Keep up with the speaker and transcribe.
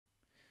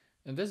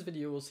In this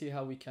video, we'll see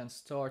how we can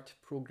start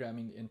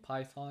programming in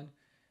Python,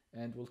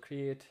 and we'll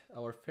create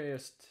our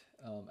first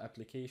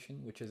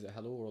application, which is a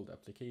Hello World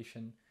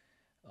application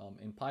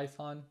in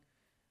Python.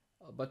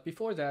 But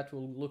before that,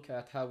 we'll look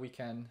at how we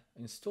can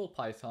install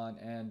Python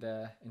and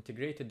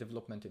integrated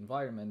development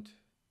environment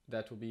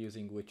that we'll be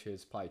using, which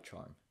is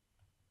PyCharm.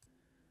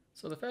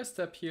 So the first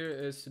step here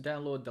is to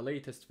download the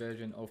latest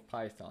version of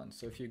Python.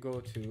 So if you go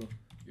to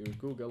your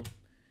Google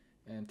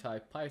and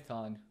type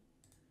Python,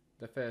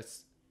 the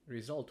first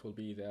result will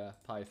be the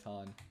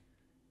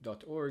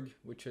python.org,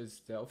 which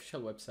is the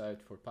official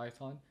website for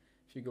Python.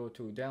 If you go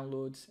to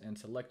downloads and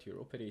select your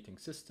operating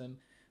system,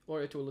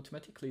 or it will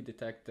automatically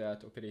detect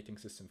that operating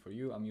system for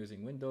you. I'm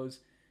using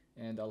Windows,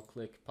 and I'll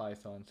click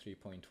Python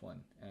 3.1,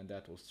 and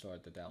that will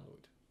start the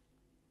download.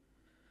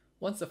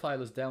 Once the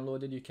file is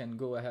downloaded, you can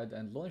go ahead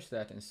and launch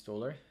that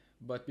installer.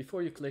 But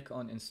before you click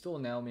on install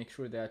now, make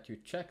sure that you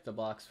check the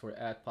box for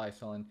add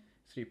Python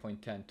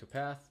 3.10 to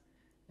path,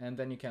 and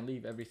then you can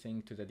leave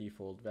everything to the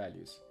default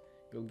values.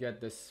 You'll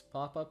get this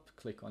pop-up,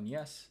 click on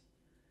yes,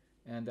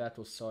 and that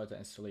will start the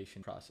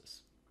installation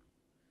process.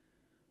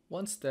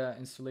 Once the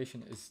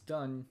installation is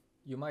done,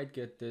 you might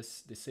get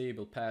this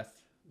disable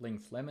path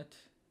length limit.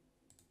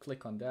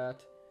 Click on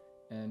that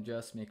and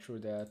just make sure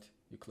that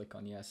you click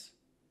on yes,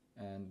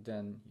 and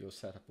then your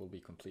setup will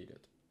be completed.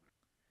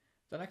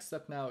 The next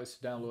step now is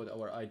to download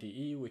our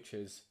IDE, which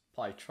is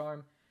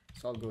PyCharm.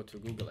 So I'll go to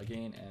Google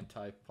again and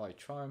type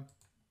PyCharm.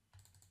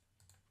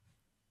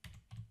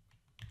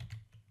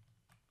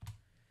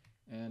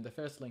 And the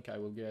first link I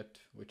will get,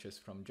 which is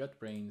from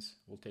JetBrains,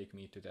 will take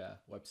me to the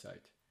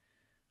website.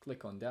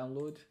 Click on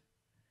download.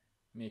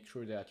 Make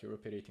sure that your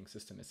operating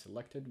system is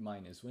selected.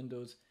 Mine is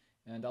Windows,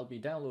 and I'll be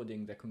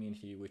downloading the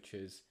community, which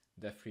is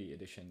the free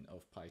edition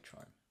of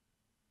PyCharm.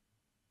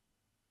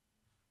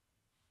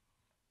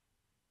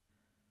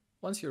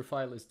 Once your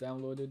file is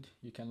downloaded,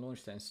 you can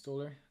launch the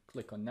installer.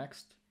 Click on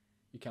next.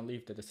 You can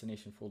leave the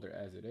destination folder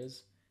as it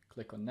is.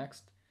 Click on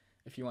next.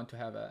 If you want to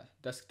have a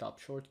desktop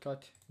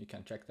shortcut, you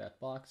can check that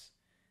box.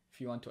 If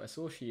you want to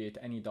associate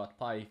any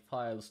 .py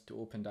files to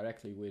open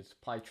directly with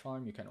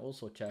PyCharm, you can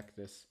also check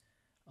this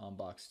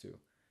box too.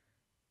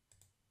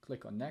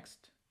 Click on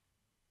next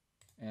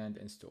and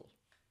install.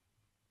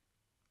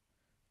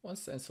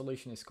 Once the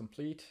installation is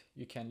complete,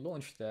 you can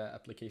launch the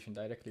application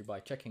directly by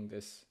checking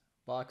this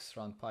box,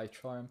 run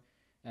PyCharm,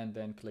 and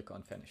then click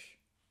on finish.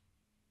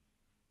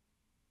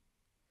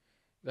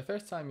 The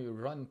first time you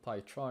run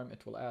PyCharm,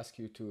 it will ask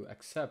you to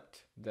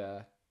accept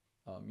the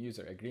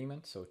user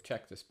agreement, so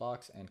check this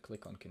box and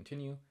click on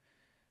continue.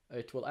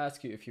 It will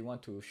ask you if you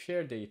want to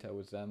share data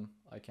with them.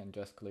 I can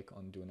just click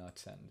on do not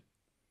send.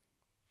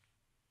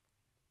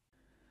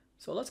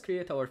 So let's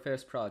create our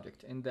first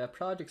project. In the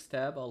projects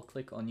tab, I'll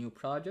click on new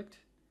project.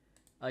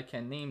 I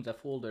can name the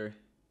folder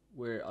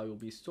where I will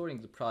be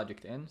storing the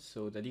project in,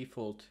 so the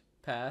default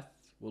path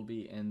will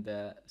be in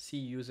the C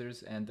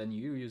users and then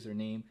your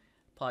username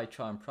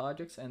PyCharm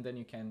projects, and then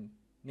you can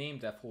name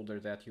the folder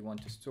that you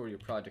want to store your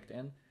project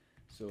in.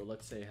 So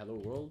let's say hello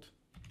world.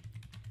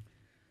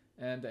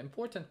 And the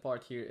important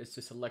part here is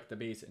to select the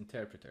base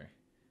interpreter.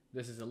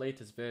 This is the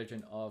latest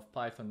version of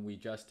Python we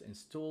just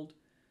installed.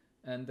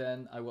 And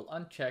then I will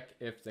uncheck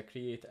if the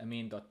create a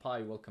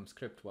main.py welcome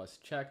script was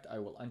checked. I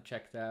will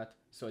uncheck that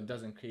so it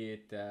doesn't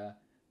create the,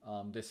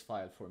 this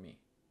file for me.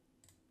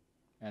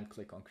 And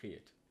click on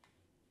create.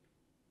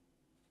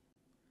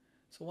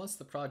 So once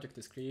the project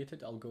is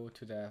created, I'll go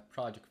to the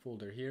project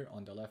folder here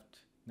on the left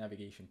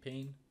navigation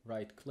pane,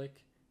 right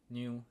click,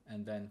 new,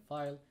 and then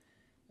file,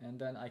 and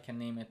then I can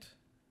name it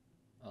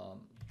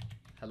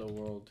hello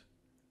world.py.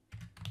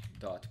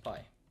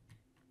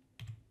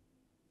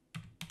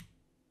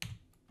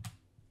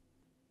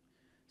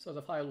 So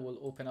the file will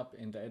open up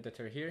in the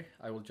editor here.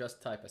 I will just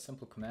type a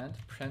simple command,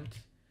 print,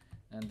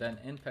 and then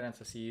in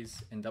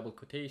parentheses, in double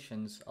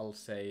quotations, I'll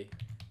say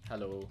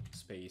hello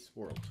space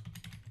world.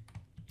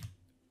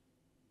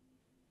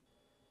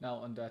 Now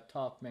on the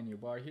top menu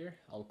bar here,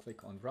 I'll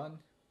click on run,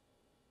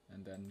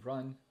 and then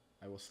run.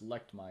 I will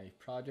select my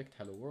project,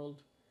 hello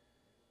world,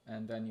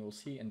 and then you'll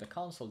see in the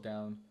console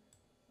down,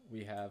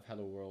 we have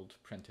hello world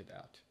printed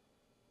out.